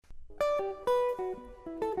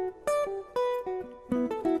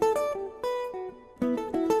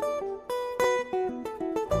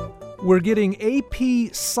We're getting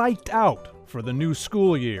AP psyched out for the new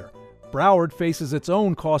school year. Broward faces its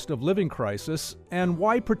own cost of living crisis, and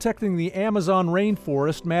why protecting the Amazon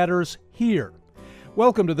rainforest matters here.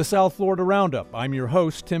 Welcome to the South Florida Roundup. I'm your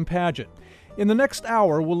host, Tim Padgett. In the next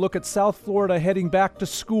hour, we'll look at South Florida heading back to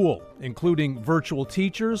school, including virtual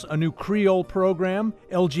teachers, a new Creole program,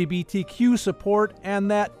 LGBTQ support,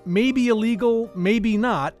 and that maybe illegal, maybe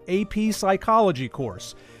not, AP psychology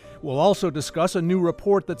course. We'll also discuss a new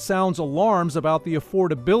report that sounds alarms about the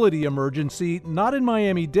affordability emergency, not in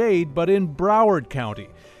Miami-Dade, but in Broward County.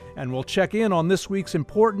 And we'll check in on this week's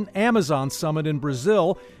important Amazon summit in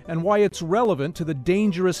Brazil and why it's relevant to the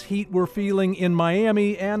dangerous heat we're feeling in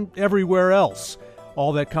Miami and everywhere else.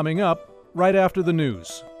 All that coming up right after the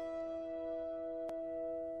news.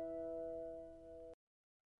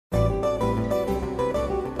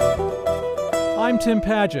 I'm Tim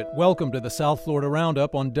Padgett. Welcome to the South Florida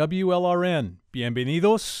Roundup on WLRN.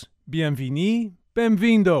 Bienvenidos, bienveni,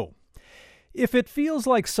 benvindo. If it feels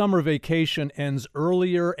like summer vacation ends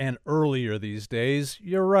earlier and earlier these days,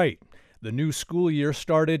 you're right. The new school year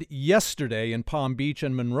started yesterday in Palm Beach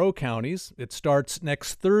and Monroe counties. It starts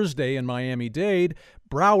next Thursday in Miami-Dade.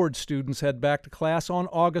 Broward students head back to class on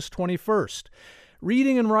August 21st.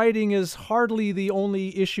 Reading and writing is hardly the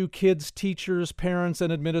only issue kids, teachers, parents,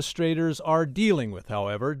 and administrators are dealing with,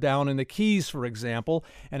 however. Down in the Keys, for example,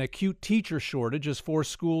 an acute teacher shortage has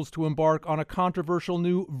forced schools to embark on a controversial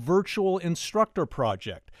new virtual instructor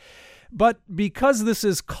project. But because this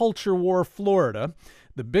is Culture War Florida,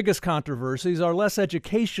 the biggest controversies are less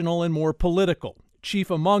educational and more political.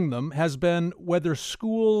 Chief among them has been whether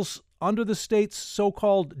schools under the state's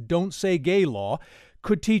so-called Don't Say Gay law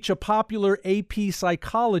could teach a popular AP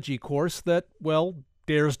psychology course that, well,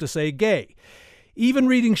 dares to say gay. Even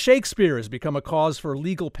reading Shakespeare has become a cause for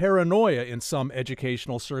legal paranoia in some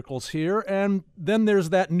educational circles here, and then there's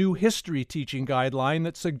that new history teaching guideline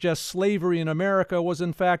that suggests slavery in America was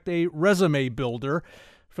in fact a resume builder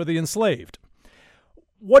for the enslaved.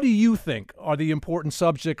 What do you think are the important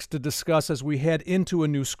subjects to discuss as we head into a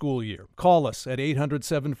new school year? Call us at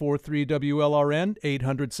 800-743-WLRN,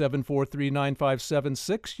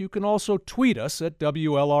 800-743-9576. You can also tweet us at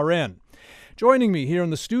WLRN. Joining me here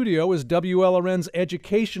in the studio is WLRN's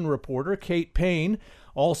education reporter, Kate Payne.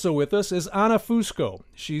 Also with us is Anna Fusco.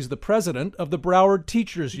 She's the president of the Broward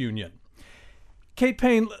Teachers Union. Kate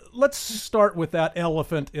Payne, let's start with that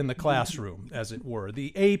elephant in the classroom, as it were,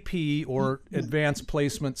 the AP, or Advanced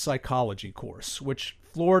Placement Psychology course, which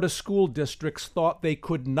Florida school districts thought they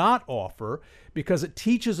could not offer because it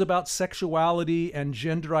teaches about sexuality and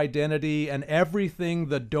gender identity and everything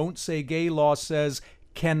the Don't Say Gay law says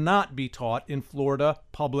cannot be taught in Florida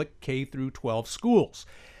public K-12 schools.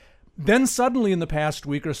 Then suddenly in the past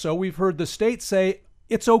week or so, we've heard the state say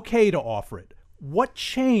it's okay to offer it. What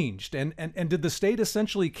changed, and did the state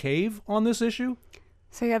essentially cave on this issue?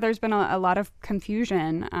 So yeah, there's been a lot of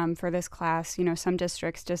confusion for this class. You know, some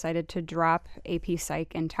districts decided to drop AP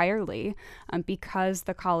Psych entirely because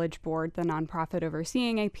the College Board, the nonprofit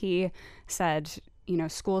overseeing AP, said, you know,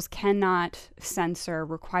 schools cannot censor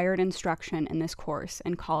required instruction in this course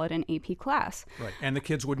and call it an AP class. Right, and the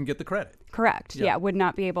kids wouldn't get the credit. Correct. Yeah, would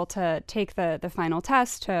not be able to take the final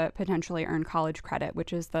test to potentially earn college credit,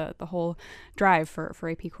 which is the whole drive for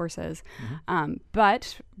AP courses. Mm-hmm.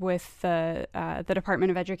 But with the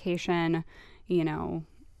Department of Education, you know,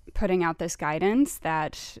 putting out this guidance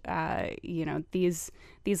that, you know, these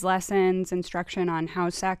lessons, instruction on how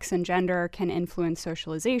sex and gender can influence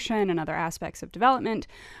socialization and other aspects of development,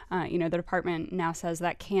 you know, the department now says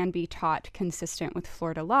that can be taught consistent with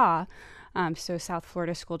Florida law. So South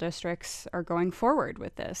Florida school districts are going forward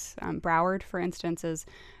with this. Broward, for instance, is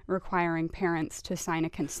requiring parents to sign a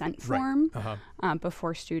consent form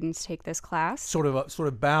before students take this class. Sort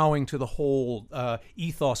of bowing to the whole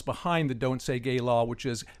ethos behind the Don't Say Gay law, which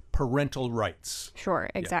is parental rights. Sure,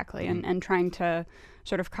 exactly, yeah. And trying to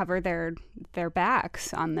sort of cover their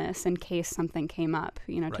backs on this in case something came up,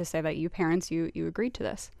 you know, to say that you parents, you agreed to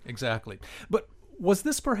this. Exactly. But was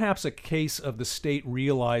this perhaps a case of the state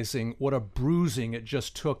realizing what a bruising it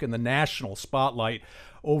just took in the national spotlight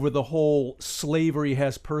over the whole slavery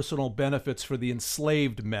has personal benefits for the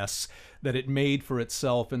enslaved mess that it made for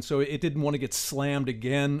itself, and so it didn't want to get slammed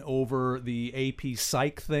again over the AP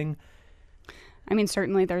Psych thing? I mean,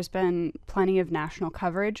 certainly there's been plenty of national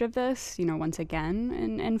coverage of this, once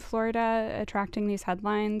again in Florida, attracting these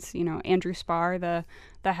headlines. Andrew Spar, the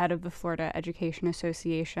head of the Florida Education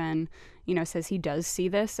Association, says he does see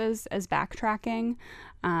this as backtracking.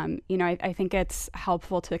 I think it's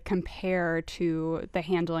helpful to compare to the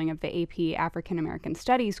handling of the AP African American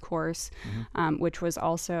Studies course, which was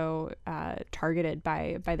also targeted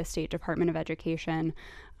by the State Department of Education.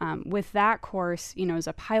 With that course, as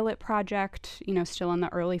a pilot project, still in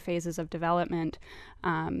the early phases of development,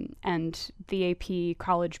 and the AP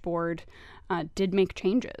College Board did make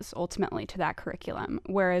changes ultimately to that curriculum.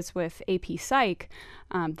 Whereas with AP Psych,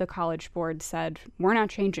 the College Board said, we're not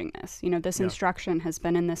changing this. This instruction has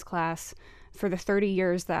been in this class for the 30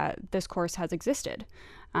 years that this course has existed.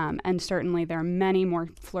 And certainly there are many more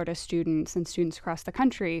Florida students and students across the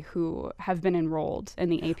country who have been enrolled in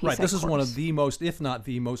the AP Psych Right, this is course. one of the most, if not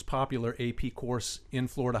the most popular AP course in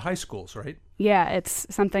Florida high schools, right? Yeah, it's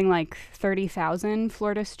something like 30,000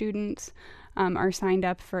 Florida students are signed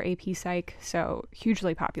up for AP Psych, so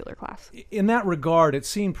hugely popular class. In that regard, it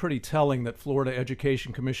seemed pretty telling that Florida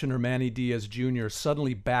Education Commissioner Manny Diaz Jr.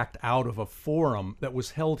 suddenly backed out of a forum that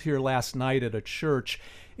was held here last night at a church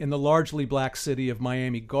in the largely black city of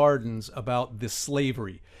Miami Gardens about the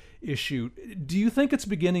slavery issue. Do you think it's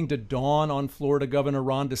beginning to dawn on Florida Governor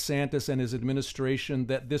Ron DeSantis and his administration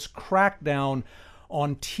that this crackdown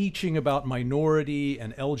on teaching about minority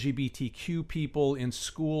and LGBTQ people in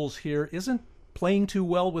schools here isn't playing too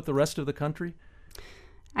well with the rest of the country?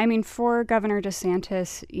 I mean, for Governor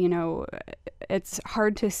DeSantis, it's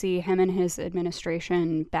hard to see him and his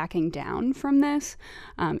administration backing down from this.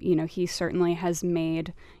 He certainly has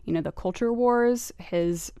made, the culture wars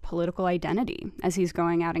his political identity as he's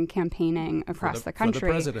going out and campaigning across the country. For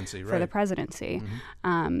the presidency, right? For the presidency.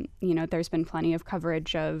 Mm-hmm. There's been plenty of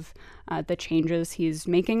coverage of the changes he's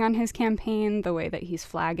making on his campaign, the way that he's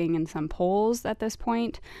flagging in some polls at this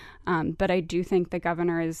point. But I do think the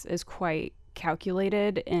governor is quite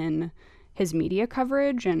calculated in his media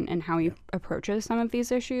coverage and how he approaches some of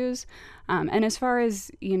these issues. And as far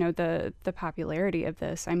as, the popularity of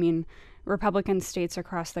this, I mean, Republican states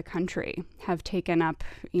across the country have taken up,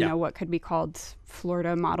 what could be called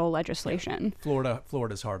Florida model legislation. Yeah.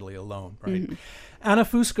 Florida's hardly alone, right? Mm-hmm. Anna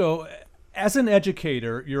Fusco, as an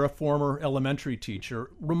educator, you're a former elementary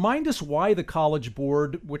teacher. Remind us why the College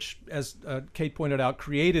Board, which, as Kate pointed out,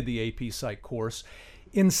 created the AP Psych course,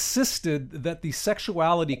 insisted that the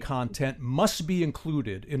sexuality content must be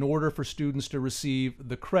included in order for students to receive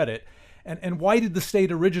the credit. And why did the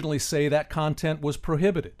state originally say that content was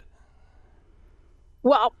prohibited?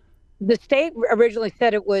 Well, the state originally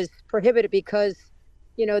said it was prohibited because,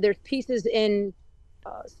 there's pieces in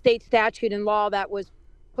state statute and law that was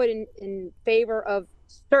put in favor of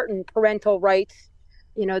certain parental rights.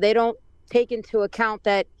 They don't take into account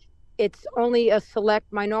that it's only a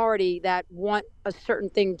select minority that want a certain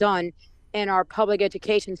thing done in our public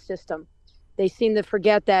education system. They seem to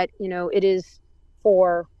forget that, it is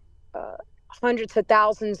for hundreds of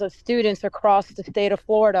thousands of students across the state of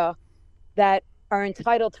Florida that are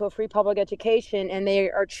entitled to a free public education, and they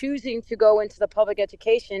are choosing to go into the public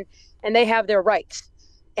education, and they have their rights.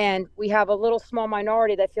 And we have a little small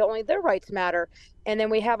minority that feel only their rights matter. And then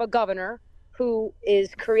we have a governor who is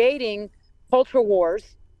creating culture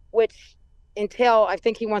wars, which entail, I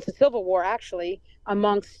think he wants a civil war, actually,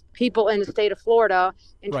 amongst people in the state of Florida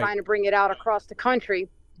and trying to bring it out across the country.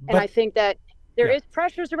 And I think that there is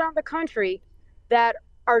pressures around the country that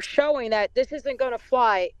are showing that this isn't going to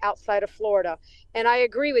fly outside of Florida. And I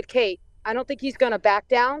agree with Kate. I don't think he's going to back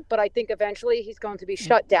down, but I think eventually he's going to be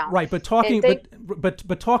shut down. Right, but talking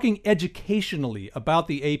but talking educationally about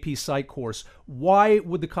the AP Psych course, why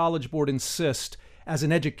would the College Board insist as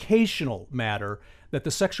an educational matter that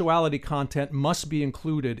the sexuality content must be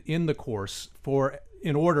included in the course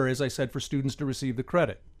in order, as I said, for students to receive the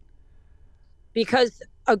credit? Because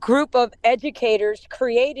a group of educators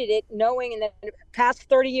created it knowing in the past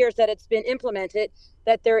 30 years that it's been implemented,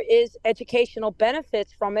 that there is educational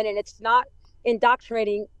benefits from it, and it's not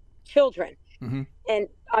indoctrinating children. Mm-hmm. And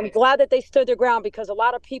I'm glad that they stood their ground, because a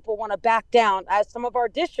lot of people want to back down, as some of our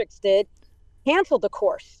districts did, canceled the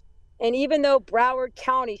course. And even though Broward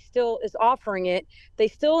County still is offering it, they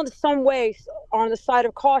still in some ways are on the side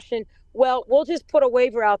of caution. Well, we'll just put a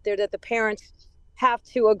waiver out there that the parents have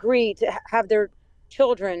to agree to have their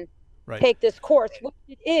children take this course, which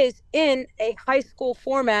it is in a high school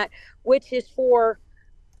format, which is for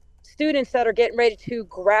students that are getting ready to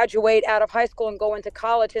graduate out of high school and go into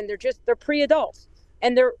college, and they're pre-adults,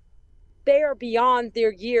 and they are beyond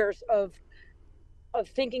their years of of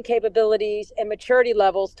thinking capabilities and maturity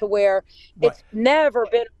levels to where Right. it's never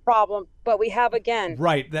been a problem, but we have again.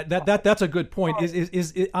 Right. That's a good point.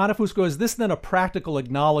 Is Ana Fusco, is this then a practical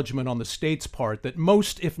acknowledgement on the state's part that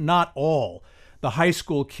most, if not all, the high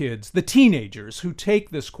school kids, the teenagers who take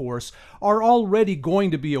this course are already going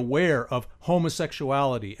to be aware of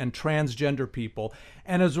homosexuality and transgender people,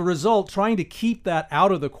 and as a result, trying to keep that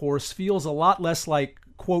out of the course feels a lot less like,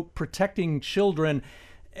 quote, protecting children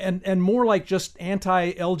and more like just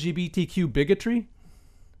anti-LGBTQ bigotry?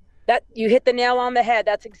 That you hit the nail on the head.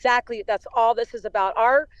 That's all this is about.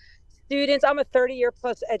 Our students, I'm a 30-year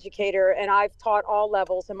plus educator, and I've taught all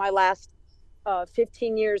levels in my last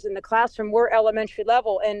 15 years in the classroom. We're elementary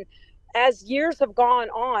level. And as years have gone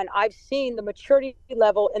on, I've seen the maturity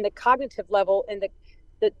level and the cognitive level and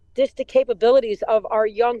the distinct capabilities of our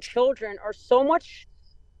young children are so much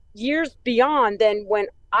years beyond than when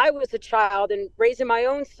I was a child and raising my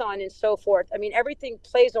own son and so forth. I mean, everything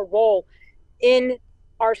plays a role in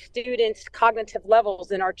our students' cognitive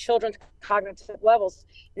levels and our children's cognitive levels,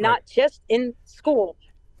 not just in school.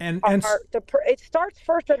 It starts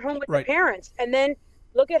first at home with the parents, and then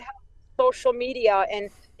look at how social media and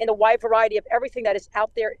the wide variety of everything that is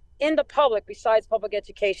out there in the public besides public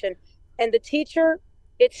education, and the teacher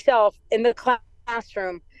itself in the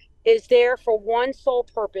classroom is there for one sole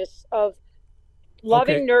purpose of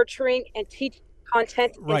loving, nurturing, and teaching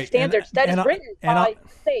content and standards that is written by the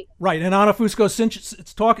state. Right, and Ana Fusco,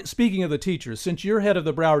 speaking of the teachers, since you're head of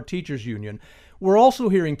the Broward Teachers Union, we're also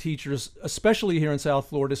hearing teachers, especially here in South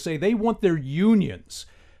Florida, say they want their unions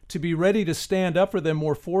to be ready to stand up for them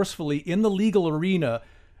more forcefully in the legal arena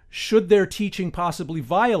should their teaching possibly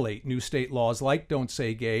violate new state laws like Don't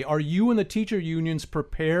Say Gay. Are you and the teacher unions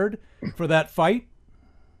prepared for that fight?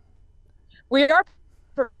 We are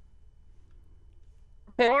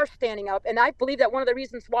standing up, and I believe that one of the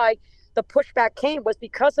reasons why the pushback came was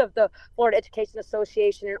because of the Florida Education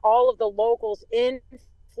Association, and all of the locals in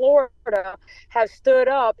Florida have stood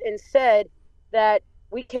up and said that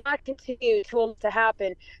we cannot continue to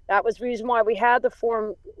happen. That was the reason why we had the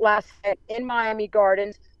forum last night in Miami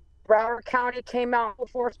Gardens. Broward County came out in full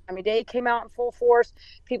force. Miami-Dade came out in full force.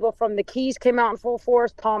 People from the Keys came out in full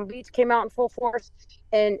force. Palm Beach came out in full force.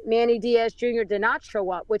 And Manny Diaz Jr. did not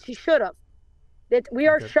show up, which he should have. That we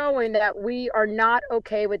are showing that we are not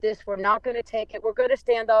okay with this. We're not going to take it. We're going to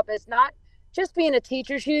stand up as not just being a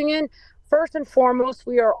teachers union. First and foremost,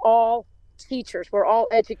 we are all teachers. We're all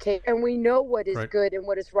educated, and we know what is good and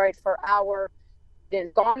what is right for our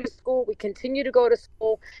students. Gone to school, we continue to go to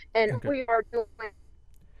school, and we are doing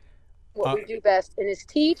what we do best, and is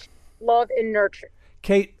teach, love, and nurture.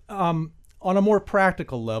 Kate, on a more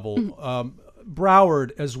practical level,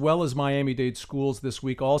 Broward, as well as Miami-Dade schools this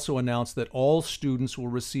week, also announced that all students will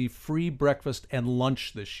receive free breakfast and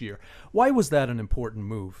lunch this year. Why was that an important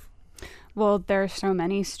move? Well, there are so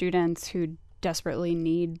many students who desperately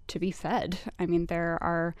need to be fed. I mean, there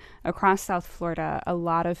are, across South Florida, a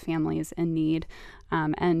lot of families in need,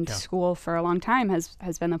 and school for a long time has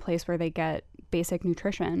been the place where they get basic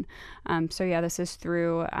nutrition. This is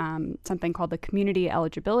through something called the Community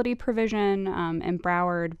Eligibility Provision in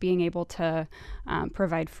Broward, being able to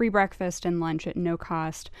provide free breakfast and lunch at no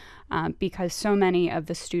cost because so many of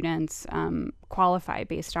the students qualify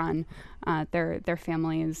based on their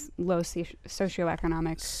family's low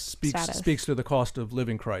socioeconomic status. Speaks to the cost of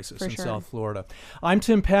living crisis in South Florida. I'm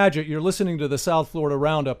Tim Padgett. You're listening to the South Florida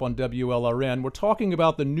Roundup on WLRN. We're talking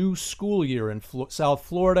about the new school year in South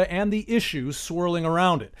Florida and the issues swirling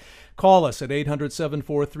around it. Call us at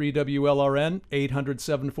 800-743-WLRN,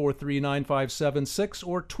 800-743-9576,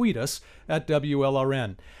 or tweet us at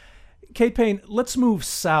WLRN. Kate Payne, let's move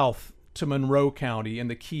south to Monroe County in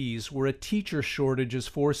the Keys, where a teacher shortage is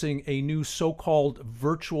forcing a new so-called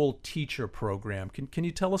virtual teacher program. Can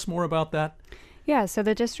you tell us more about that? Yeah, so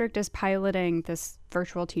the district is piloting this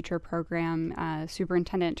virtual teacher program.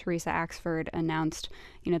 Superintendent Teresa Axford announced,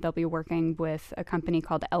 they'll be working with a company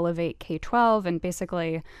called Elevate K-12, and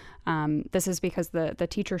basically this is because the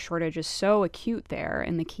teacher shortage is so acute there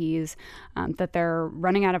in the Keys that they're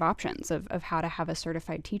running out of options of how to have a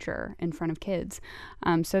certified teacher in front of kids.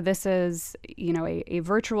 So this is, a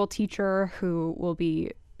virtual teacher who will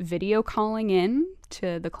be video calling in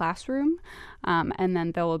to the classroom, and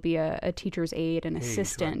then there will be a teacher's aide, an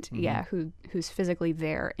assistant, who's physically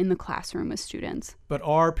there in the classroom with students. But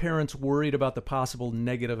are parents worried about the possible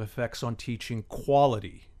negative effects on teaching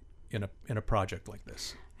quality in a project like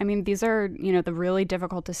this? I mean, these are, the really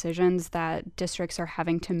difficult decisions that districts are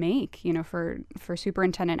having to make. For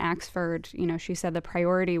Superintendent Axford, she said the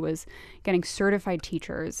priority was getting certified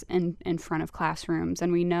teachers in front of classrooms.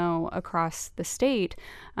 And we know across the state,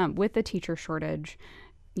 with the teacher shortage,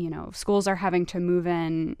 schools are having to move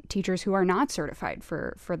in teachers who are not certified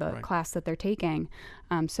for the class that they're taking.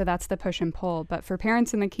 So that's the push and pull. But for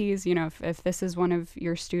parents in the Keys, if this is one of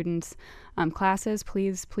your students' classes,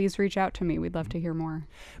 please reach out to me. We'd love to hear more.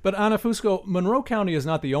 But Ana Fusco, Monroe County is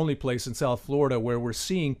not the only place in South Florida where we're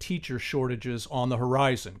seeing teacher shortages on the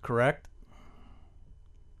horizon, correct?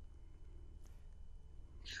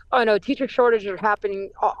 Oh, no, teacher shortages are happening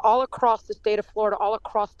all across the state of Florida, all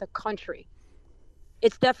across the country.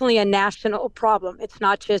 It's definitely a national problem. It's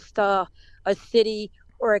not just a city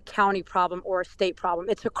or a county problem or a state problem.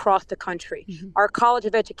 It's across the country. Mm-hmm. Our College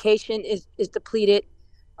of Education is depleted.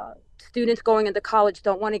 Students going into college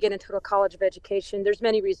don't want to get into a College of Education. There's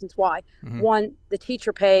many reasons why. Mm-hmm. One, the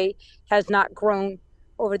teacher pay has not grown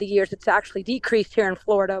over the years. It's actually decreased here in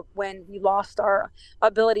Florida when we lost our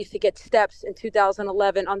ability to get steps in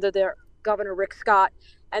 2011 under their Governor Rick Scott.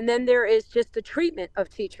 And then there is just the treatment of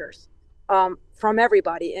teachers. From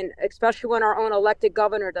everybody, and especially when our own elected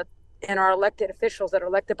governor and our elected officials that are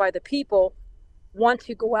elected by the people want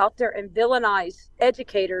to go out there and villainize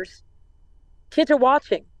educators. Kids are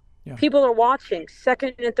watching. Yeah. People are watching.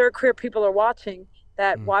 Second and third career people are watching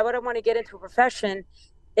that. Why would I want to get into a profession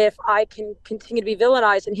if I can continue to be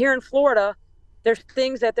villainized? And here in Florida, there's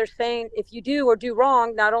things that they're saying, if you do or do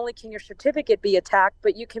wrong, not only can your certificate be attacked,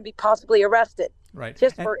 but you can be possibly arrested. Right.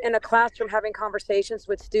 Just for in a classroom having conversations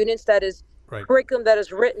with students that is curriculum that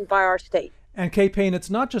is written by our state. And Kay Payne, it's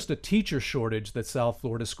not just a teacher shortage that South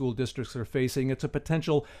Florida school districts are facing, it's a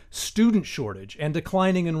potential student shortage and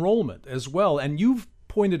declining enrollment as well. And you've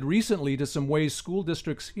pointed recently to some ways school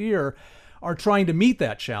districts here are trying to meet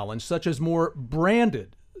that challenge, such as more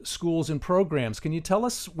branded schools and programs. Can you tell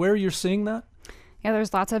us where you're seeing that? Yeah,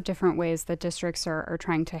 there's lots of different ways that districts are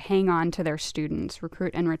trying to hang on to their students,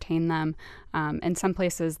 recruit and retain them. In some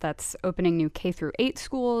places, that's opening new K-8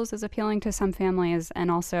 schools is appealing to some families,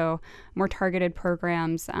 and also more targeted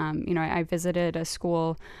programs. I visited a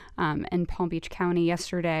school in Palm Beach County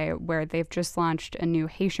yesterday where they've just launched a new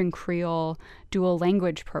Haitian Creole dual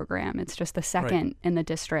language program. It's just the second in the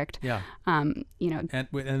district. Yeah. And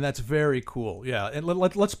that's very cool. Yeah. And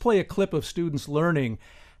let's play a clip of students learning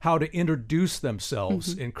how to introduce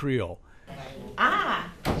themselves in Creole. Ah,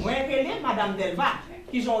 moi relais Madame Delva,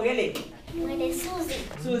 qui j'ont relais. Moi les Suzy.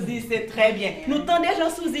 Suzy, c'est très bien. Nous tendez Jean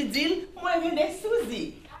Suzy dit, moi relais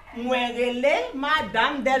Suzy. Moi relais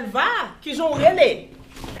Madame Delva, qui j'ont relais.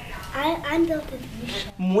 I'm Dr.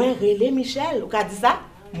 Michel. Moi relais Michel, ou ka dit ça?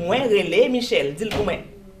 Moi relais Michel, dis-le pour moi.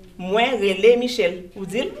 Moi relais Michel, ou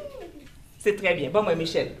dis-le? C'est très bien. Bon moi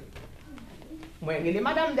Michel. Moi relais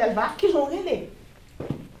Madame Delva, qui j'ont relais.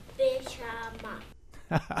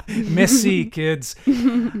 Merci, kids.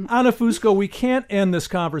 Ana Fusco, we can't end this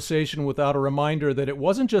conversation without a reminder that it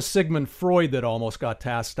wasn't just Sigmund Freud that almost got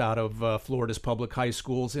tossed out of Florida's public high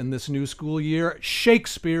schools in this new school year.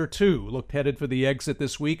 Shakespeare, too, looked headed for the exit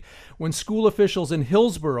this week when school officials in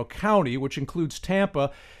Hillsborough County, which includes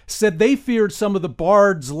Tampa, said they feared some of the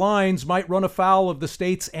Bard's lines might run afoul of the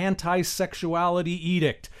state's anti-sexuality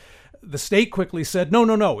edict. The state quickly said,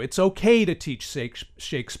 no, it's okay to teach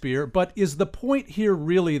Shakespeare, but is the point here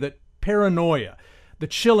really that paranoia, the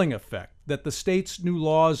chilling effect that the state's new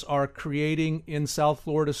laws are creating in South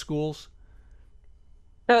Florida schools?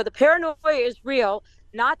 No, the paranoia is real,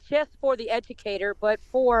 not just for the educator, but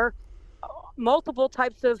for multiple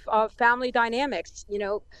types of family dynamics.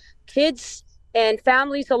 Kids and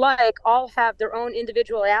families alike all have their own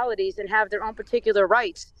individualities and have their own particular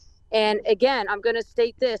rights. And again, I'm going to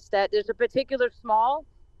state this, that there's a particular small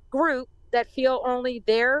group that feel only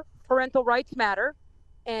their parental rights matter,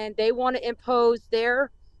 and they want to impose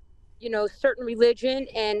their, certain religion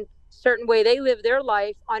and certain way they live their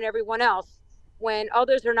life on everyone else, when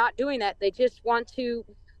others are not doing that. They just want to,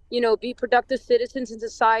 be productive citizens in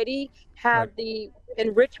society, have the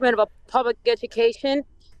enrichment of a public education,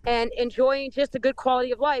 and enjoying just a good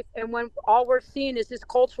quality of life. And when all we're seeing is this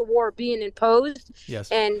culture war being imposed,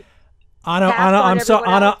 and Ana,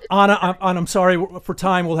 I'm sorry for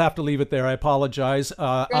time. We'll have to leave it there. I apologize.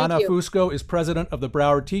 Ana Fusco is president of the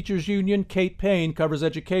Broward Teachers Union. Kate Payne covers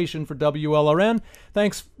education for WLRN.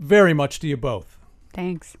 Thanks very much to you both.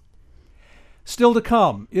 Thanks. Still to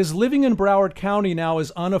come, is living in Broward County now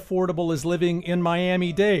as unaffordable as living in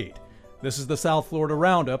Miami-Dade? This is the South Florida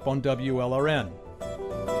Roundup on WLRN.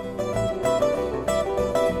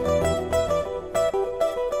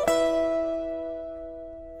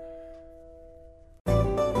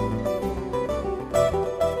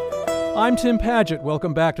 I'm Tim Paget.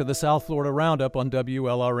 Welcome back to the South Florida Roundup on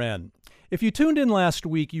WLRN. If you tuned in last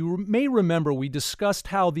week, you may remember we discussed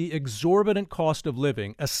how the exorbitant cost of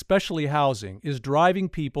living, especially housing, is driving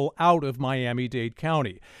people out of Miami-Dade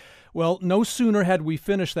County. Well, no sooner had we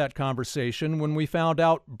finished that conversation when we found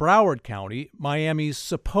out Broward County, Miami's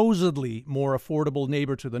supposedly more affordable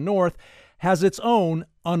neighbor to the north, has its own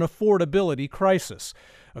unaffordability crisis.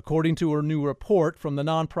 According to a new report from the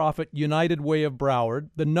nonprofit United Way of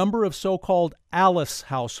Broward, the number of so-called ALICE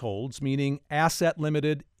households, meaning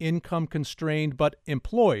asset-limited, income-constrained, but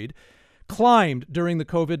employed, climbed during the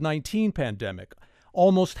COVID-19 pandemic.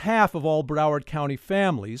 Almost half of all Broward County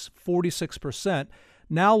families, 46%,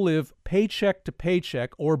 now live paycheck to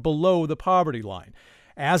paycheck or below the poverty line.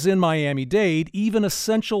 As in Miami-Dade, even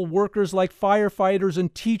essential workers like firefighters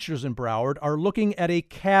and teachers in Broward are looking at a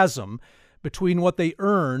chasm between what they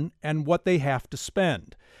earn and what they have to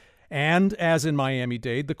spend. And as in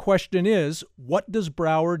Miami-Dade, the question is, what does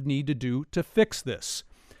Broward need to do to fix this?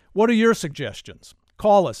 What are your suggestions?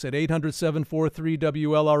 Call us at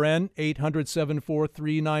 800-743-WLRN,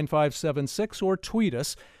 800-743-9576, or tweet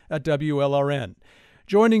us at WLRN.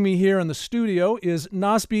 Joining me here in the studio is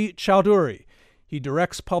Nazbi Chowdhury. He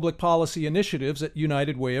directs public policy initiatives at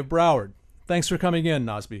United Way of Broward. Thanks for coming in,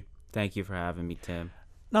 Nazbi. Thank you for having me, Tim.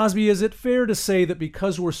 Nazbi, is it fair to say that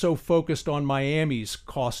because we're so focused on Miami's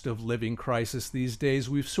cost of living crisis these days,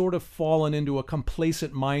 we've sort of fallen into a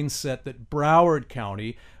complacent mindset that Broward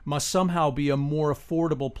County must somehow be a more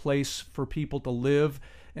affordable place for people to live?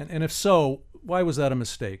 And if so, why was that a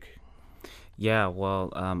mistake? Yeah,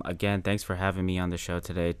 well, again, thanks for having me on the show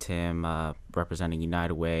today, Tim, representing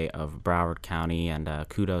United Way of Broward County, and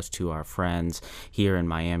kudos to our friends here in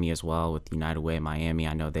Miami as well with United Way Miami.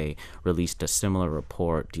 I know they released a similar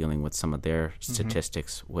report dealing with some of their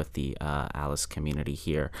statistics with the ALICE community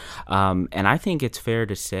here. And I think it's fair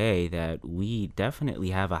to say that we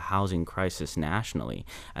definitely have a housing crisis nationally,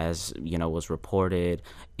 as you know was reported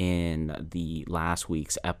in the last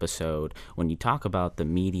week's episode. When you talk about the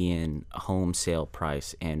median home sale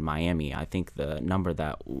price in Miami, I think the number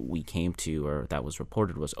that we came to, or that was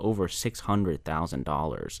reported, was over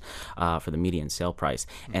 $600,000 for the median sale price,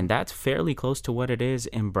 and that's fairly close to what it is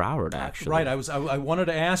in Broward, actually. Right. I wanted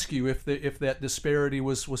to ask you if that disparity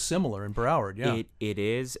was similar in Broward. Yeah, it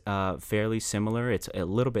is fairly similar. It's a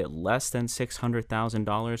little bit less than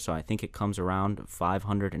 $600,000, so I think it comes around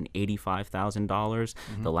 $585,000.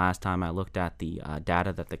 The last time I looked at the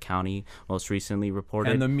data that the county most recently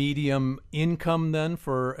reported. And the median income then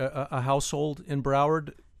for a household in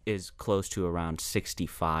Broward is close to around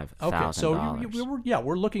 $65,000. Okay, so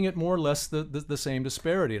we're looking at more or less the same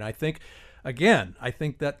disparity, and I think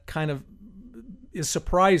that kind of is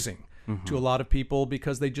surprising to a lot of people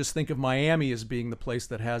because they just think of Miami as being the place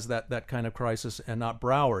that has that kind of crisis and not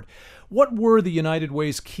Broward. What were the United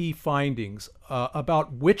Way's key findings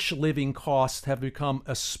about which living costs have become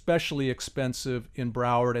especially expensive in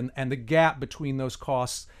Broward and the gap between those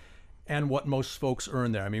costs and what most folks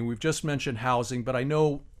earn there? I mean, we've just mentioned housing, but I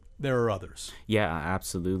know there are others. Yeah,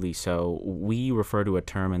 absolutely. So we refer to a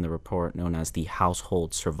term in the report known as the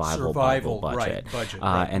household survival budget.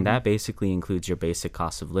 Right. And that basically includes your basic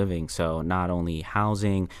cost of living. So not only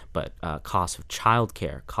housing, but costs of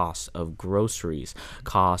childcare, costs of groceries,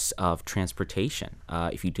 costs of transportation.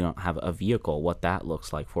 If you don't have a vehicle, what that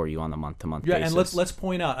looks like for you on a month-to-month basis. Yeah, and let's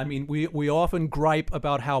point out, I mean, we often gripe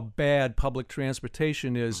about how bad public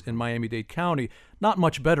transportation is in Miami-Dade County. Not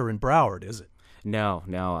much better in Broward, is it? No.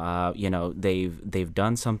 They've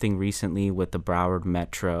done something recently with the Broward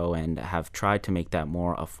Metro and have tried to make that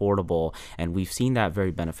more affordable, and we've seen that very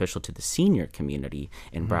beneficial to the senior community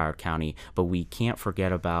in Broward County. But we can't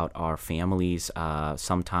forget about our families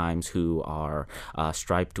sometimes who are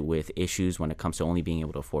striped with issues when it comes to only being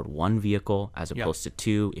able to afford one vehicle as opposed to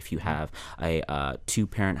two. If you have a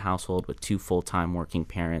two-parent household with two full-time working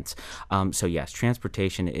parents, so yes,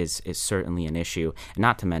 transportation is certainly an issue,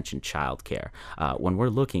 not to mention childcare. When we're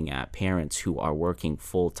looking at parents who are working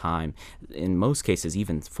full-time, in most cases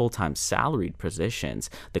even full-time salaried positions,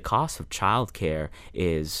 the cost of childcare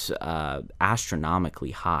is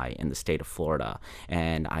astronomically high in the state of Florida.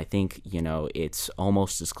 And I think, it's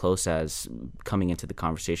almost as close as coming into the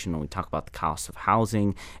conversation when we talk about the cost of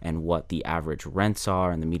housing and what the average rents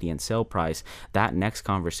are and the median sale price. That next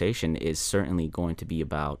conversation is certainly going to be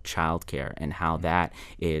about childcare and how that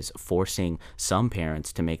is forcing some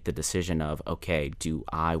parents to make the decision of, okay, do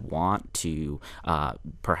I want to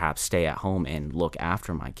perhaps stay at home and look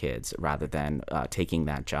after my kids rather than taking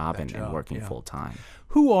that job and working full time?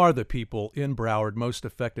 Who are the people in Broward most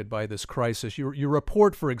affected by this crisis? Your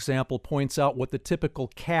report, for example, points out what the typical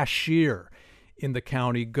cashier in the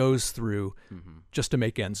county goes through just to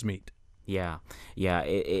make ends meet. Yeah,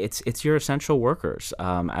 it's your essential workers.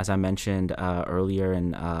 As I mentioned earlier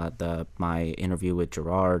in my interview with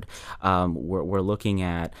Gerard, we're looking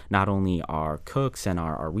at not only our cooks and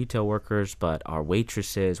our retail workers, but our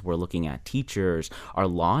waitresses. We're looking at teachers, our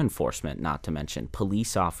law enforcement, not to mention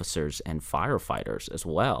police officers and firefighters as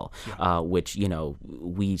well. Which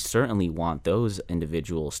we certainly want those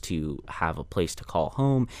individuals to have a place to call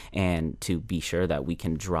home, and to be sure that we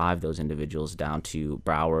can drive those individuals down to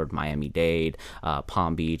Broward, Miami-Dade,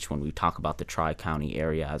 Palm Beach, when we talk about the Tri-County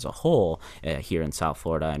area as a whole here in South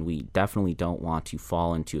Florida. And we definitely don't want to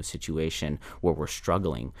fall into a situation where we're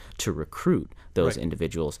struggling to recruit those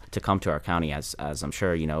individuals to come to our county, as I'm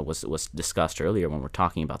sure was discussed earlier when we're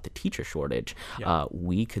talking about the teacher shortage.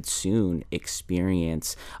 We could soon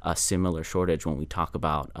experience a similar shortage when we talk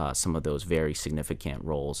about some of those very significant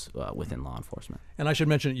roles within law enforcement. And I should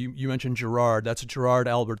mention, you mentioned Gerard. That's Gerard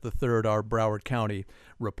Albert III, our Broward County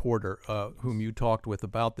reporter, whom you talked with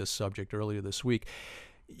about this subject earlier this week.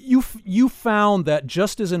 You found that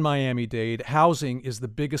just as in Miami-Dade, housing is the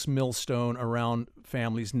biggest millstone around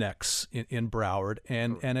families' necks in Broward.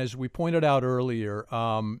 And as we pointed out earlier,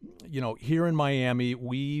 here in Miami,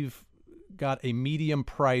 we've got a median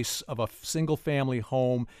price of a single-family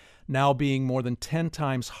home now being more than 10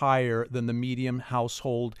 times higher than the median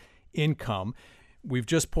household income. We've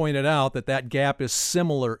just pointed out that gap is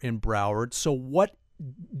similar in Broward. So what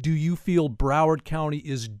do you feel Broward County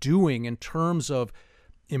is doing in terms of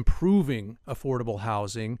improving affordable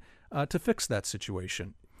housing to fix that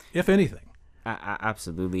situation, if anything?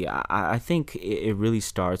 Absolutely. I think it really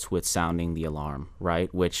starts with sounding the alarm,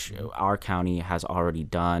 right? Which our county has already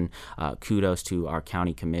done. Kudos to our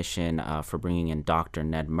county commission for bringing in Dr.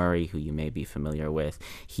 Ned Murray, who you may be familiar with.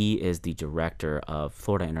 He is the director of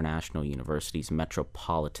Florida International University's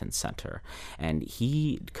Metropolitan Center, and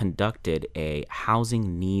he conducted a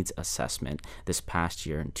housing needs assessment this past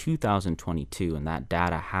year in 2022, and that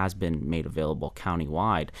data has been made available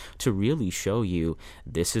countywide to really show you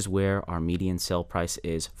this is where our median sale price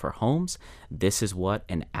is for homes. This is what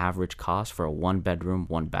an average cost for a 1-bedroom,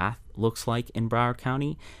 1-bath looks like in Broward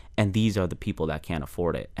County. And these are the people that can't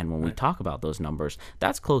afford it. And when we talk about those numbers,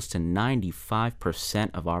 that's close to 95%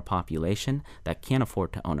 of our population that can't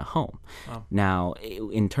afford to own a home. Wow. Now,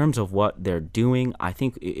 in terms of what they're doing, I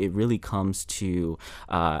think it really comes to,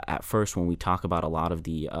 at first, when we talk about a lot of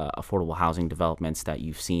the affordable housing developments that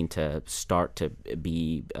you've seen to start to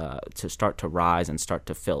rise and start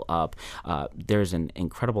to fill up, there's an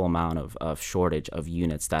incredible amount of shortage of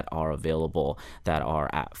units that are available that are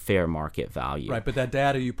at fair market value. Right, but that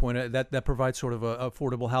data you point out, that provides sort of a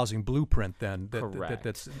affordable housing blueprint then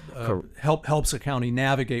that's helps a county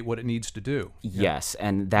navigate what it needs to do. Yes,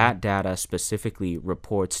 and that data specifically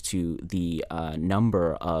reports to the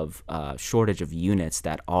number of shortage of units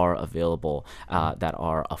that are available that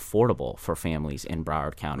are affordable for families in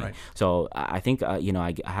Broward County. Right. So I think I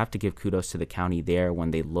have to give kudos to the county there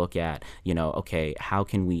when they look at okay, how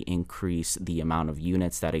can we increase the amount of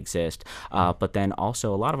units that exist, but then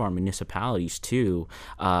also a lot of our municipalities too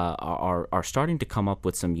are starting to come up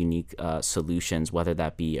with some unique solutions, whether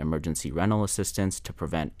that be emergency rental assistance to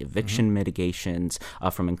prevent eviction mitigations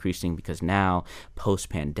from increasing, because now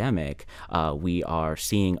post-pandemic we are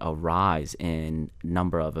seeing a rise in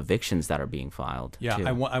number of evictions that are being filed. Yeah,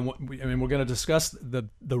 too. we're going to discuss the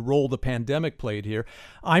role the pandemic played here.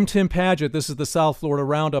 I'm Tim Padgett. This is the South Florida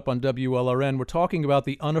Roundup on WLRN. We're talking about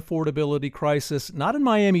the unaffordability crisis, not in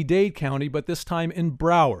Miami-Dade County, but this time in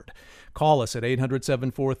Broward. Call us at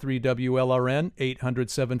 800-743-WLRN,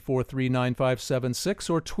 800-743-9576,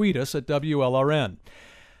 or tweet us at WLRN.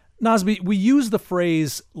 Nazmi, we use the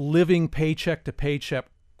phrase living paycheck to paycheck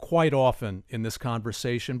quite often in this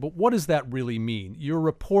conversation, but what does that really mean? Your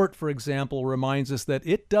report, for example, reminds us that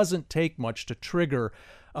it doesn't take much to trigger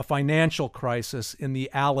a financial crisis in the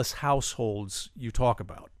Alice households you talk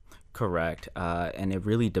about. Correct. And it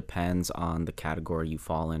really depends on the category you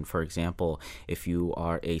fall in. For example, if you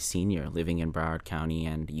are a senior living in Broward County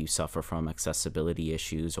and you suffer from accessibility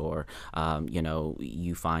issues, or,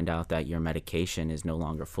 you find out that your medication is no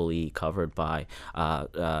longer fully covered by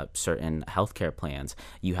certain healthcare plans,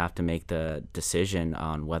 you have to make the decision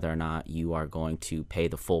on whether or not you are going to pay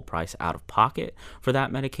the full price out of pocket for that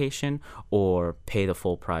medication, or pay the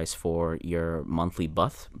full price for your monthly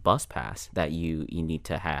bus pass that you need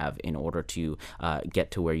to have in order to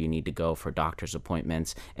get to where you need to go for doctor's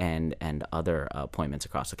appointments and other appointments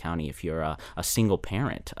across the county. If you're a single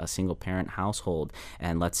parent household,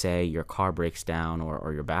 and let's say your car breaks down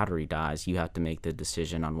or your battery dies, you have to make the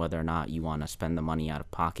decision on whether or not you want to spend the money out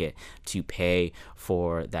of pocket to pay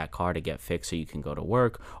for that car to get fixed so you can go to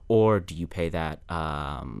work, or do you pay that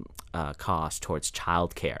cost towards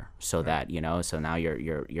childcare, so that so now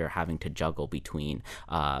you're having to juggle between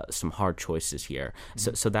some hard choices here.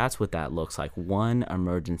 So that's what that looks like. One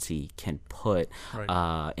emergency can put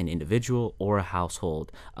an individual or a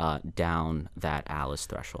household down that ALICE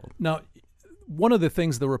threshold. Now, one of the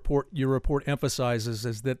things your report emphasizes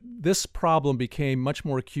is that this problem became much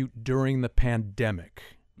more acute during the pandemic.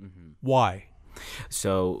 Mm-hmm. Why?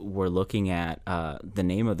 So we're looking at the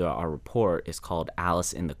name of our report is called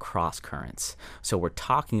Alice in the Cross Currents. So we're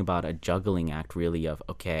talking about a juggling act, really, of,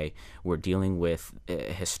 okay, we're dealing with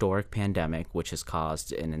a historic pandemic, which has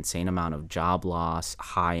caused an insane amount of job loss,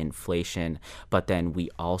 high inflation, but then we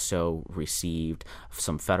also received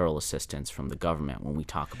some federal assistance from the government when we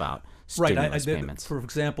talk about stimulus payments. For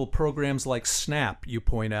example, programs like SNAP, you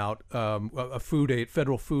point out, a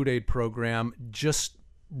federal food aid program, just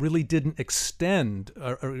really didn't extend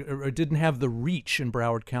or didn't have the reach in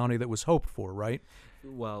Broward County that was hoped for, right?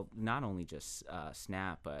 Well, not only just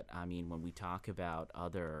SNAP, but I mean, when we talk about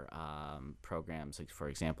other programs, like for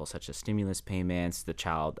example, such as stimulus payments, the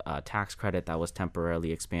child tax credit that was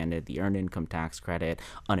temporarily expanded, the earned income tax credit,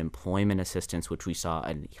 unemployment assistance, which we saw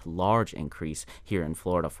a large increase here in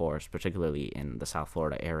Florida for us, particularly in the South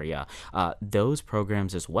Florida area. Those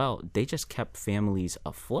programs as well, they just kept families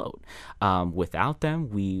afloat. Without them,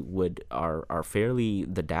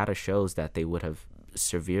 the data shows that they would have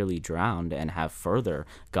severely drowned and have further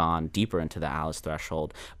gone deeper into the ALICE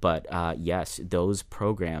threshold. But yes, those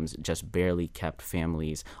programs just barely kept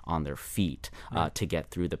families on their feet to get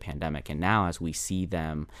through the pandemic. And now, as we see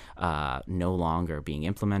them no longer being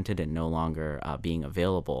implemented and no longer being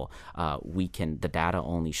available, the data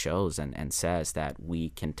only shows and says that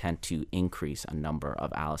we can tend to increase a number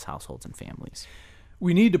of ALICE households and families.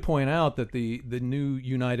 We need to point out that the new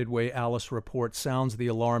United Way ALICE report sounds the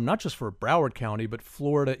alarm, not just for Broward County, but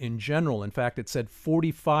Florida in general. In fact, it said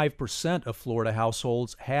 45% of Florida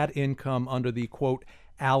households had income under the, quote,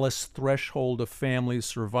 ALICE threshold of family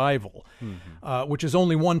survival, which is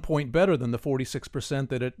only 1 point better than the 46%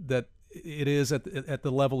 that it is at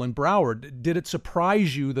the level in Broward. Did it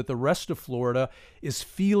surprise you that the rest of Florida is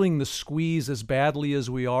feeling the squeeze as badly as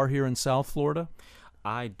we are here in South Florida?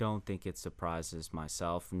 I don't think it surprises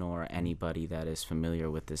myself nor anybody that is familiar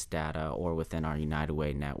with this data or within our United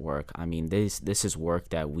Way network. I mean, this is work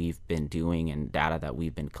that we've been doing and data that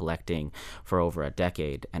we've been collecting for over a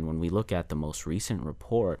decade. And when we look at the most recent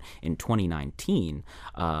report in 2019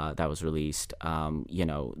 that was released,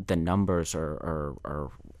 the numbers are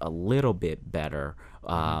a little bit better,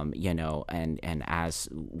 and as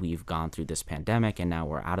we've gone through this pandemic and now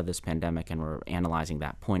we're out of this pandemic and we're analyzing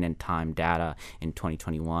that point in time data in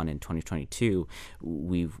 2021 and 2022,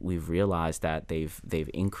 we've realized that they've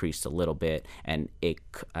increased a little bit, and it,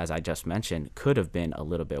 as I just mentioned, could have been a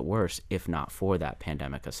little bit worse if not for that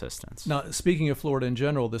pandemic assistance. Now, speaking of Florida in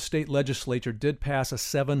general, the state legislature did pass a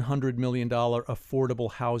 $700 million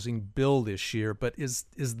affordable housing bill this year, but is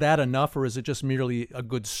that enough, or is it just merely a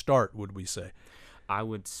good start, would we say? I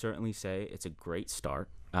would certainly say it's a great start.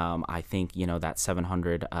 I think, that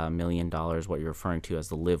 $700 million, what you're referring to as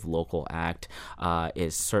the Live Local Act,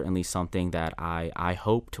 is certainly something that I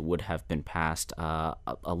hoped would have been passed a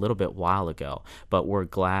little bit while ago. But we're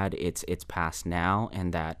glad it's passed now,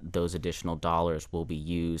 and that those additional dollars will be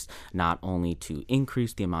used not only to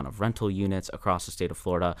increase the amount of rental units across the state of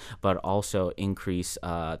Florida, but also increase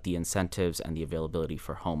the incentives and the availability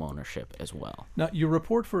for home ownership as well. Now, your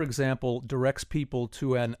report, for example, directs people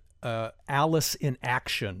to an Alice in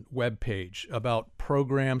Action webpage about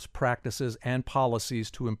programs, practices, and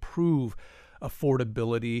policies to improve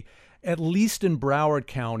affordability. At least in Broward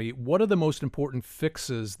County, what are the most important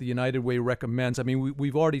fixes the United Way recommends? I mean,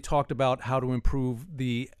 we've already talked about how to improve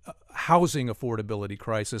the housing affordability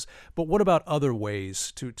crisis, but what about other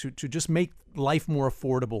ways to just make life more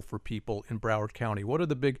affordable for people in Broward County? What are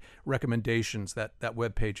the big recommendations that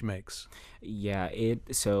webpage makes? Yeah,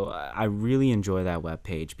 so I really enjoy that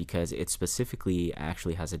webpage because it specifically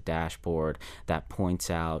actually has a dashboard that points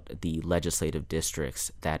out the legislative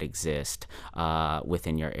districts that exist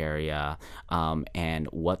within your area and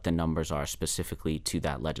what the numbers are specifically to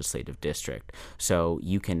that legislative district. So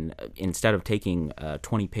you can, instead of taking a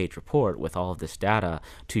 20-page report with all of this data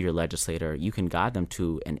to your legislator, you can guide them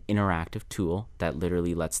to an interactive tool that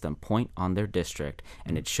literally lets them point on their district,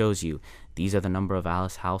 and it shows you these are the number of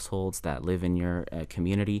Alice households that live in your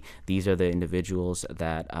community. These are the individuals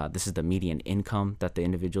that this is the median income that the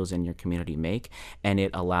individuals in your community make, and it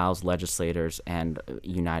allows legislators and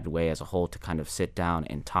United Way as a whole to kind of sit down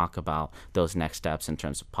and talk about those next steps in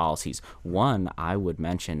terms of policies. One, I would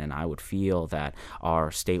mention, and I would feel that our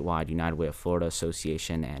statewide United Way of Florida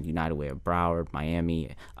Association and United Way of Broward,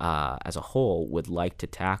 Miami, as a whole would like to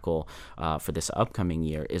tackle for this upcoming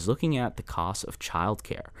year is looking at the cost of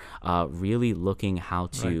childcare, really looking how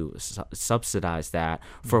to subsidize that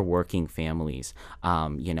for working families,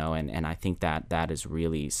 and I think that is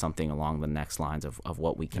really something along the next lines of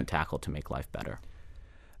what we can tackle to make life better.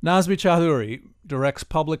 Nazmi Chowdhury directs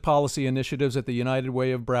public policy initiatives at the United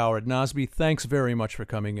Way of Broward. Nazmi, thanks very much for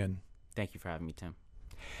coming in. Thank you for having me, Tim.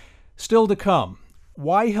 Still to come,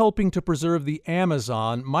 why helping to preserve the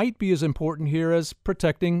Amazon might be as important here as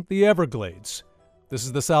protecting the Everglades. This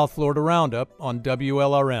is the South Florida Roundup on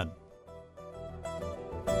WLRN.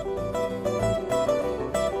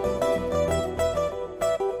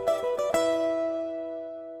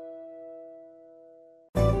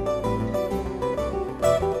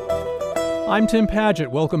 I'm Tim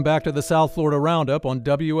Paget. Welcome back to the South Florida Roundup on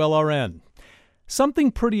WLRN.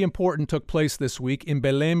 Something pretty important took place this week in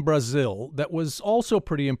Belém, Brazil, that was also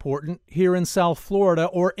pretty important here in South Florida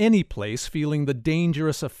or any place feeling the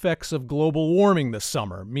dangerous effects of global warming this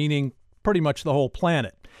summer, meaning pretty much the whole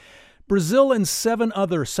planet. Brazil and 7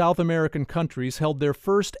 other South American countries held their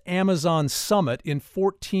first Amazon summit in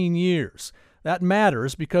 14 years. That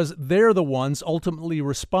matters because they're the ones ultimately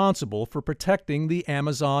responsible for protecting the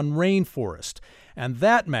Amazon rainforest. And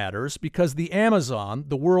that matters because the Amazon,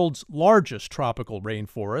 the world's largest tropical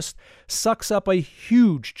rainforest, sucks up a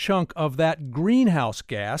huge chunk of that greenhouse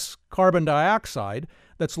gas, carbon dioxide,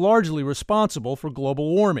 that's largely responsible for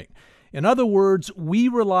global warming. In other words, we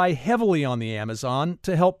rely heavily on the Amazon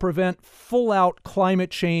to help prevent full-out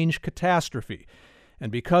climate change catastrophe.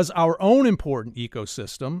 And because our own important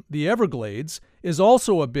ecosystem, the Everglades, is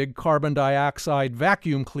also a big carbon dioxide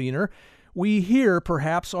vacuum cleaner, we here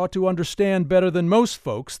perhaps ought to understand better than most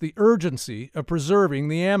folks the urgency of preserving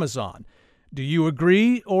the Amazon. Do you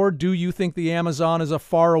agree, or do you think the Amazon is a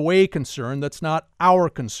faraway concern that's not our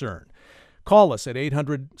concern? Call us at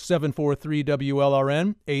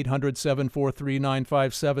 800-743-WLRN,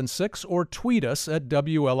 800-743-9576, or tweet us at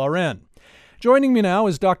WLRN. Joining me now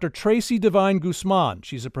is Dr. Tracy Devine Guzman.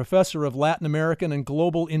 She's a professor of Latin American and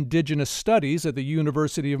Global Indigenous Studies at the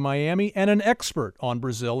University of Miami and an expert on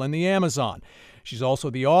Brazil and the Amazon. She's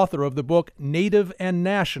also the author of the book Native and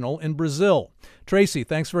National in Brazil. Tracy,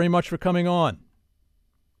 thanks very much for coming on.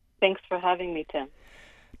 Thanks for having me, Tim.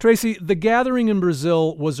 Tracy, the gathering in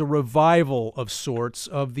Brazil was a revival of sorts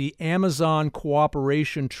of the Amazon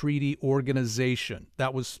Cooperation Treaty Organization.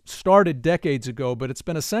 That was started decades ago, but it's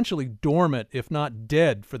been essentially dormant, if not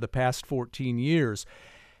dead, for the past 14 years.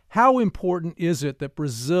 How important is it that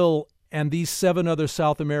Brazil and these 7 other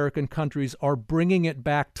South American countries are bringing it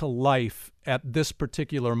back to life at this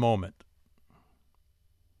particular moment?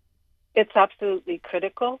 It's absolutely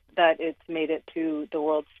critical that it's made it to the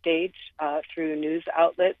world stage through news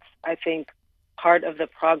outlets. I think part of the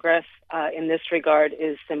progress in this regard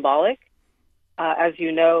is symbolic. As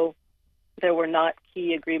you know, there were not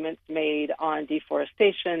key agreements made on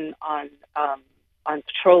deforestation, on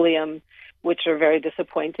petroleum, which are very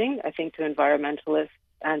disappointing, I think, to environmentalists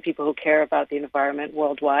and people who care about the environment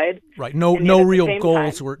worldwide. Right. No real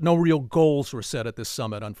goals were set at this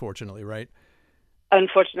summit, unfortunately, right?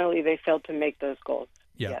 Unfortunately, they failed to make those goals.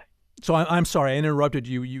 Yeah. Yes. So I'm sorry, I interrupted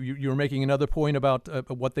you. You were making another point about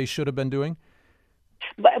what they should have been doing?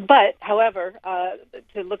 But however,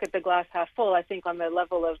 to look at the glass half full, I think on the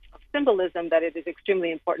level of symbolism that it is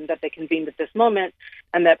extremely important that they convened at this moment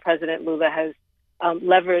and that President Lula has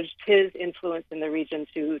leveraged his influence in the region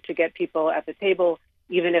to get people at the table,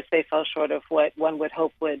 even if they fell short of what one would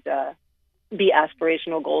hope would be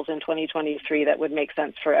aspirational goals in 2023 that would make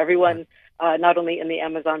sense for everyone, not only in the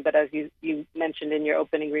Amazon, but as you mentioned in your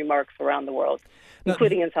opening remarks, around the world,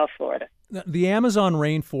 including in South Florida. The Amazon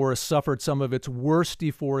rainforest suffered some of its worst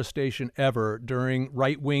deforestation ever during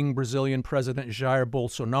right-wing Brazilian President Jair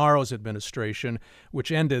Bolsonaro's administration,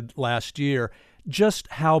 which ended last year. Just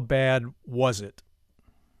how bad was it?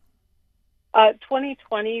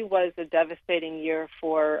 2020 was a devastating year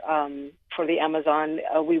for the Amazon.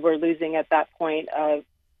 We were losing at that point a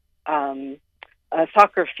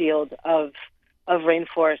soccer field of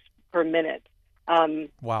rainforest per minute.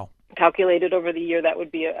 Wow. Calculated over the year, that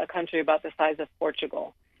would be a country about the size of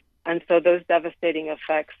Portugal. And so those devastating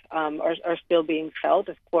effects are still being felt.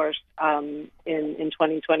 Of course, in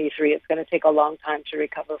 2023, it's going to take a long time to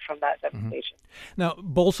recover from that devastation. Now,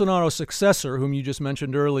 Bolsonaro's successor, whom you just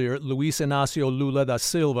mentioned earlier, Luis Inácio Lula da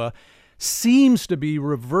Silva, seems to be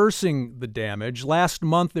reversing the damage. Last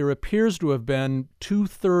month, there appears to have been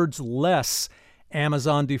 2/3 less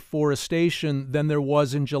Amazon deforestation than there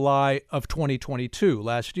was in July of 2022,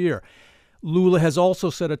 last year. Lula has also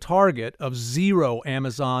set a target of 0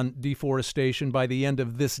 Amazon deforestation by the end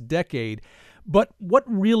of this decade. But what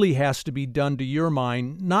really has to be done, to your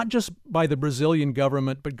mind, not just by the Brazilian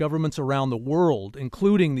government, but governments around the world,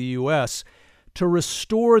 including the U.S., to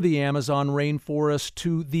restore the Amazon rainforest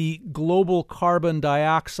to the global carbon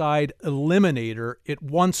dioxide eliminator it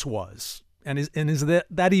once was? And is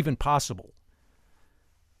that even possible?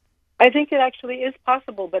 I think it actually is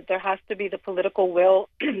possible, but there has to be the political will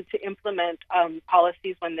to implement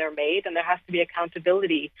policies when they're made, and there has to be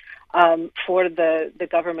accountability for the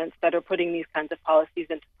governments that are putting these kinds of policies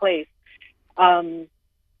into place.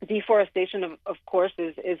 Deforestation, of course,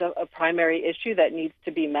 is a primary issue that needs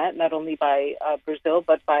to be met, not only by Brazil,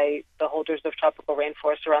 but by the holders of tropical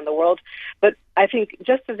rainforests around the world. But I think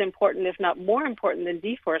just as important, if not more important than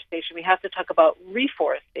deforestation, we have to talk about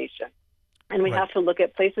reforestation. And we have to look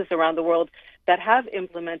at places around the world that have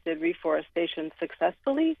implemented reforestation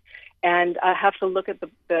successfully, and have to look at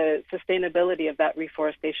the sustainability of that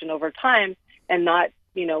reforestation over time, and not,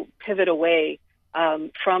 pivot away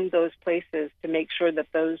from those places to make sure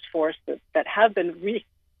that those forests that have been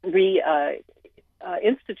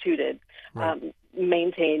instituted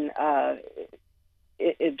maintain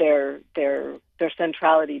their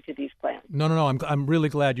centrality to these plans. No. I'm really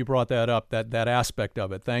glad you brought that up, that aspect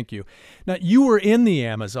of it. Thank you. Now, you were in the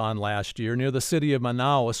Amazon last year near the city of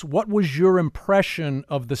Manaus. What was your impression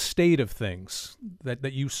of the state of things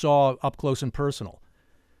that you saw up close and personal?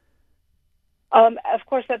 Of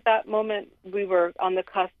course, at that moment, we were on the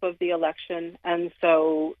cusp of the election, and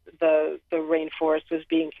so the rainforest was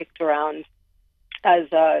being kicked around as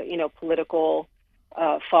political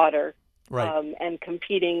fodder. Right. And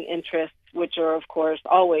competing interests, which are, of course,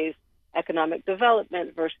 always economic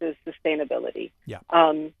development versus sustainability. Yeah.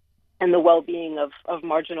 And the well-being of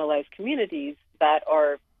marginalized communities that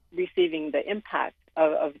are receiving the impact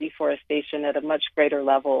of deforestation at a much greater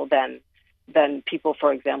level than people,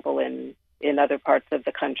 for example, in other parts of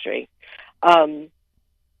the country. The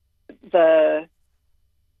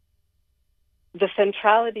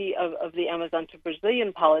centrality of the Amazon to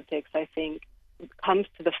Brazilian politics, I think, comes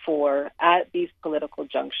to the fore at these political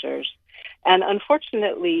junctures. And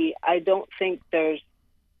unfortunately, I don't think there's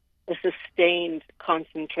a sustained,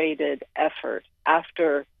 concentrated effort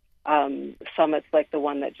after summits like the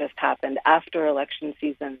one that just happened, after election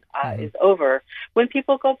season is over, when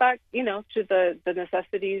people go back, to the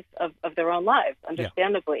necessities of their own lives,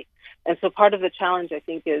 understandably. Yeah. And so part of the challenge, I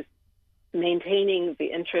think, is maintaining the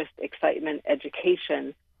interest, excitement,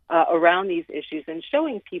 education around these issues, and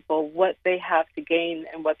showing people what they have to gain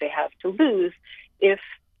and what they have to lose if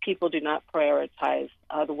people do not prioritize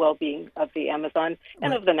the well-being of the Amazon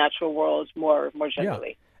and of the natural world more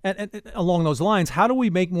generally. Yeah. And along those lines, how do we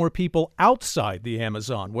make more people outside the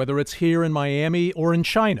Amazon, whether it's here in Miami or in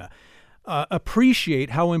China, appreciate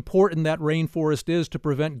how important that rainforest is to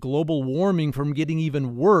prevent global warming from getting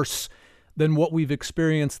even worse than what we've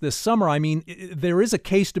experienced this summer? I mean, there is a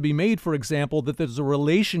case to be made, for example, that there's a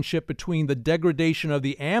relationship between the degradation of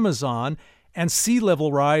the Amazon and sea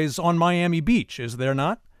level rise on Miami Beach, is there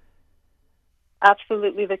not?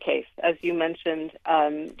 Absolutely the case. As you mentioned,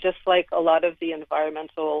 just like a lot of the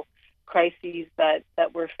environmental crises that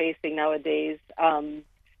we're facing nowadays,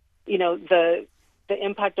 the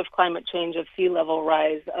impact of climate change, of sea level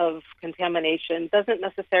rise, of contamination doesn't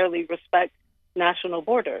necessarily respect national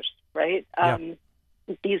borders, right? Yeah.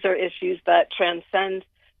 These are issues that transcend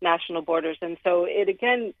national borders. And so it,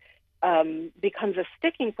 again, becomes a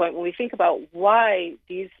sticking point when we think about why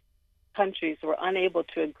these countries were unable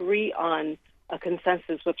to agree on a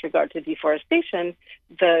consensus with regard to deforestation.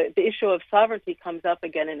 The issue of sovereignty comes up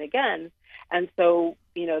again and again. And so,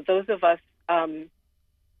 those of us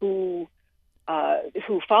who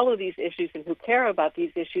follow these issues and who care about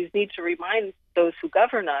these issues need to remind those who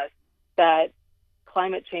govern us that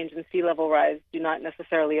climate change and sea level rise do not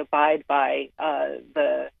necessarily abide by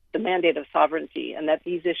the mandate of sovereignty, and that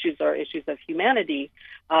these issues are issues of humanity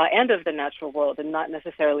and of the natural world, and not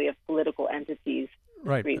necessarily of political entities.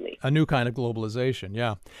 Right. Really. A new kind of globalization,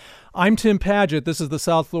 yeah. I'm Tim Padgett. This is the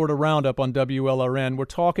South Florida Roundup on WLRN. We're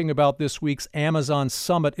talking about this week's Amazon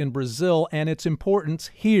Summit in Brazil and its importance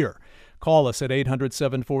here. Call us at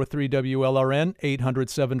 800-743-WLRN,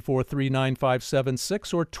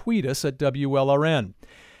 800-743-9576, or tweet us at WLRN.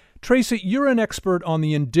 Tracy, you're an expert on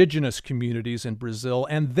the indigenous communities in Brazil,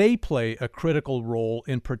 and they play a critical role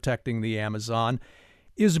in protecting the Amazon.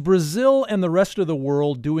 Is Brazil and the rest of the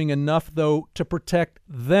world doing enough, though, to protect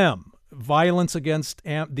them? Violence against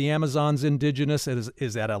the Amazon's indigenous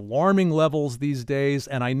is at alarming levels these days,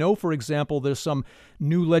 and I know, for example, there's some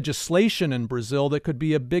new legislation in Brazil that could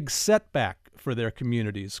be a big setback for their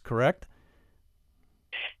communities, correct?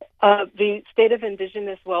 The state of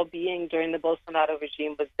indigenous well-being during the Bolsonaro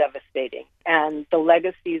regime was devastating, and the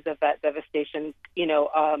legacies of that devastation,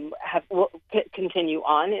 will continue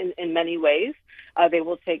on in many ways. They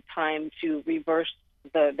will take time to reverse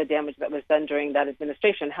the damage that was done during that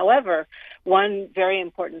administration. However, one very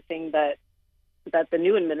important thing that the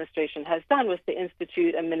new administration has done was to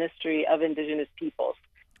institute a Ministry of Indigenous Peoples,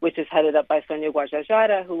 which is headed up by Sonia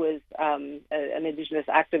Guajajara, who is an indigenous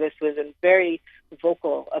activist who has been very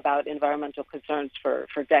vocal about environmental concerns for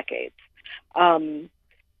decades. And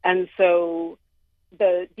so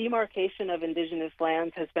the demarcation of indigenous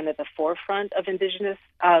lands has been at the forefront of indigenous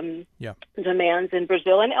demands in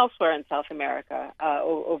Brazil and elsewhere in South America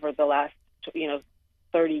over the last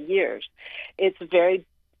 30 years. It's very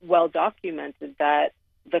well documented that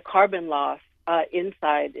the carbon loss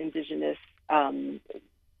inside indigenous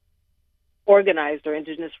organized or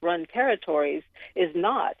indigenous-run territories is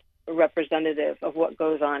not representative of what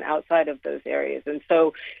goes on outside of those areas. And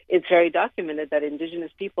so it's very documented that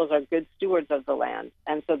indigenous peoples are good stewards of the land.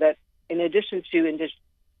 And so that in addition to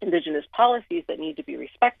indigenous policies that need to be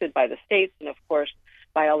respected by the states and, of course,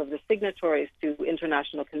 by all of the signatories to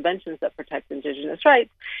international conventions that protect indigenous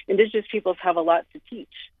rights, indigenous peoples have a lot to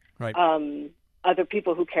teach other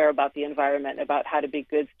people who care about the environment, about how to be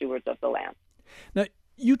good stewards of the land. Now,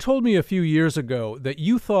 you told me a few years ago that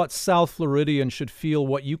you thought South Floridians should feel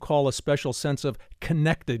what you call a special sense of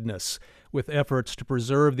connectedness with efforts to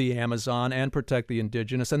preserve the Amazon and protect the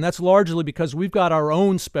indigenous. And that's largely because we've got our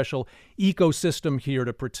own special ecosystem here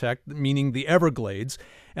to protect, meaning the Everglades.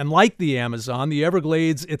 And like the Amazon, the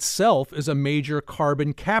Everglades itself is a major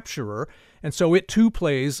carbon capturer. And so it too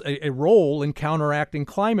plays a role in counteracting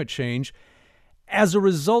climate change. As a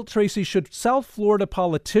result, Tracy, should South Florida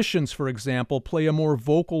politicians, for example, play a more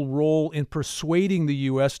vocal role in persuading the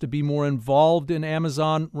U.S. to be more involved in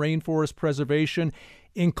Amazon rainforest preservation,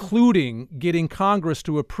 including getting Congress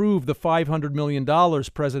to approve the $500 million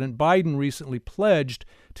President Biden recently pledged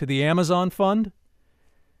to the Amazon Fund?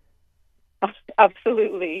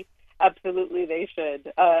 Absolutely. Absolutely, they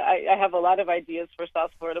should. I have a lot of ideas for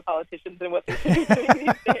South Florida politicians and what they should be doing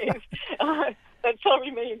these days. That shall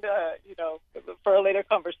remain, for a later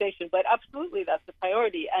conversation. But absolutely, that's a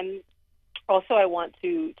priority. And also, I want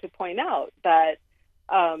to point out that,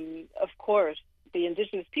 of course, the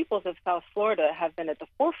indigenous peoples of South Florida have been at the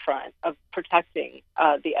forefront of protecting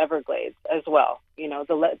the Everglades as well.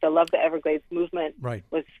 The Love the Everglades movement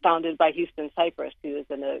was founded by Houston Cypress, who is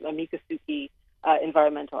an Miccosukee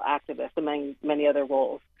environmental activist, among many other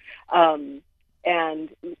roles. And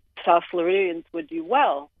South Floridians would do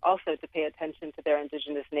well also to pay attention to their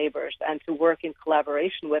indigenous neighbors and to work in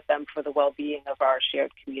collaboration with them for the well-being of our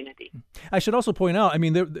shared community. I should also point out,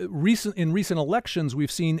 in recent elections,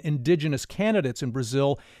 we've seen indigenous candidates in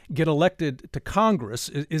Brazil get elected to Congress.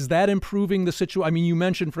 Is that improving the situation? You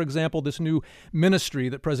mentioned, for example, this new ministry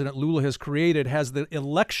that President Lula has created. Has the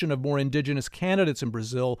election of more indigenous candidates in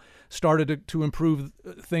Brazil started to improve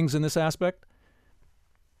things in this aspect?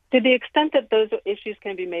 To the extent that those issues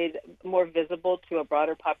can be made more visible to a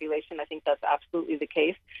broader population, I think that's absolutely the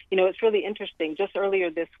case. It's really interesting. Just earlier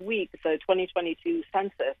this week, the 2022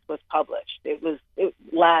 census was published. It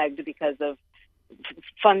lagged because of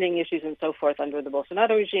funding issues and so forth under the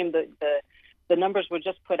Bolsonaro regime. The numbers were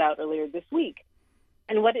just put out earlier this week.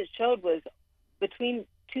 And what it showed was between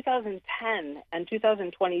 2010 and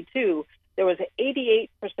 2022, there was an 88%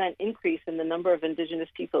 increase in the number of indigenous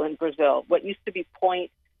people in Brazil. What used to be 0.4%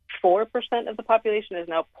 of the population is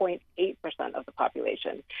now 0.8% of the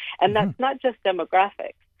population. And that's not just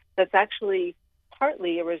demographics. That's actually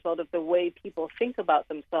partly a result of the way people think about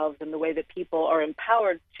themselves and the way that people are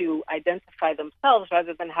empowered to identify themselves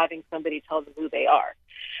rather than having somebody tell them who they are.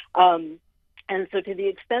 And so to the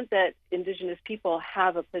extent that indigenous people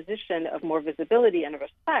have a position of more visibility and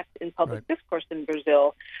respect in public discourse in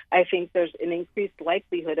Brazil, I think there's an increased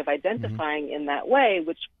likelihood of identifying in that way,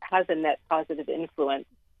 which has a net positive influence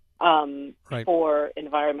for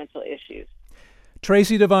environmental issues.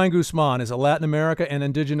 Tracy Devine Guzman is a Latin America and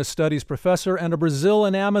Indigenous Studies professor and a Brazil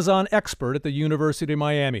and Amazon expert at the University of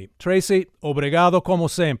Miami. Tracy, obrigado como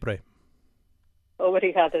sempre.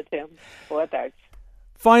 Obrigada, Tim. Boa tarde.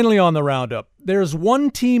 Finally on the roundup, there's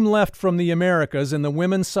one team left from the Americas in the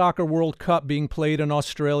Women's Soccer World Cup being played in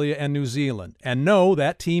Australia and New Zealand. And no,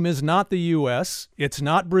 that team is not the U.S., it's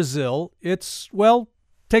not Brazil, it's, well,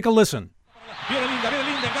 take a listen. Viene linda,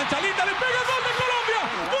 engancha linda, le pega, gol de Colombia,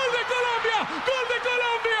 gol de Colombia, gol de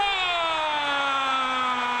Colombia.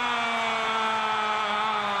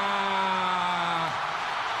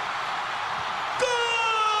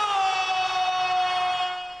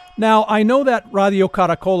 Now, I know that Radio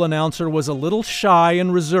Caracol announcer was a little shy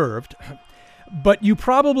and reserved, but you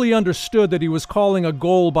probably understood that he was calling a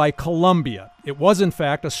goal by Colombia. It was, in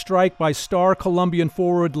fact, a strike by star Colombian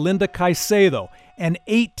forward Linda Caicedo, an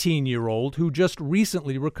 18-year-old who just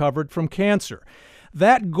recently recovered from cancer.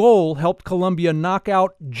 That goal helped Colombia knock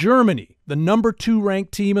out Germany, the number 2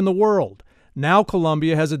 ranked team in the world. Now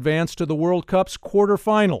Colombia has advanced to the World Cup's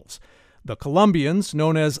quarterfinals. The Colombians,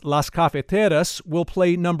 known as Las Cafeteras, will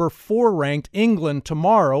play number 4 ranked England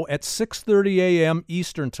tomorrow at 6:30 a.m.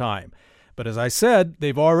 Eastern Time. But as I said,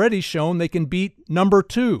 they've already shown they can beat number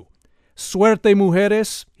 2. Suerte,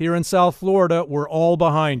 mujeres. Here in South Florida, we're all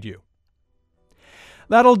behind you.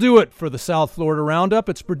 That'll do it for the South Florida Roundup.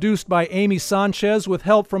 It's produced by Amy Sanchez with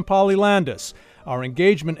help from Polly Landis. Our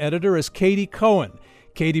engagement editor is Katie Cohen.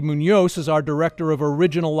 Katie Munoz is our Director of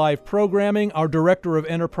Original Live Programming. Our Director of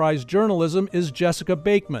Enterprise Journalism is Jessica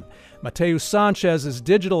Bakeman. Mateus Sanchez is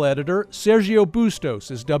Digital Editor. Sergio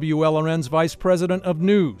Bustos is WLRN's Vice President of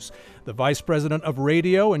News. The Vice President of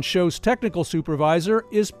Radio and Show's Technical Supervisor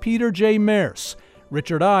is Peter J. Merce.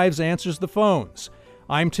 Richard Ives answers the phones.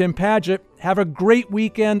 I'm Tim Paget. Have a great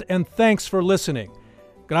weekend and thanks for listening.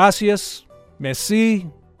 Gracias,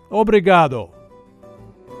 merci, obrigado.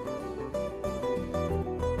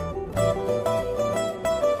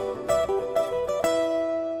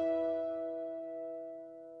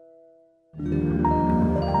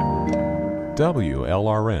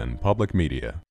 WLRN Public Media.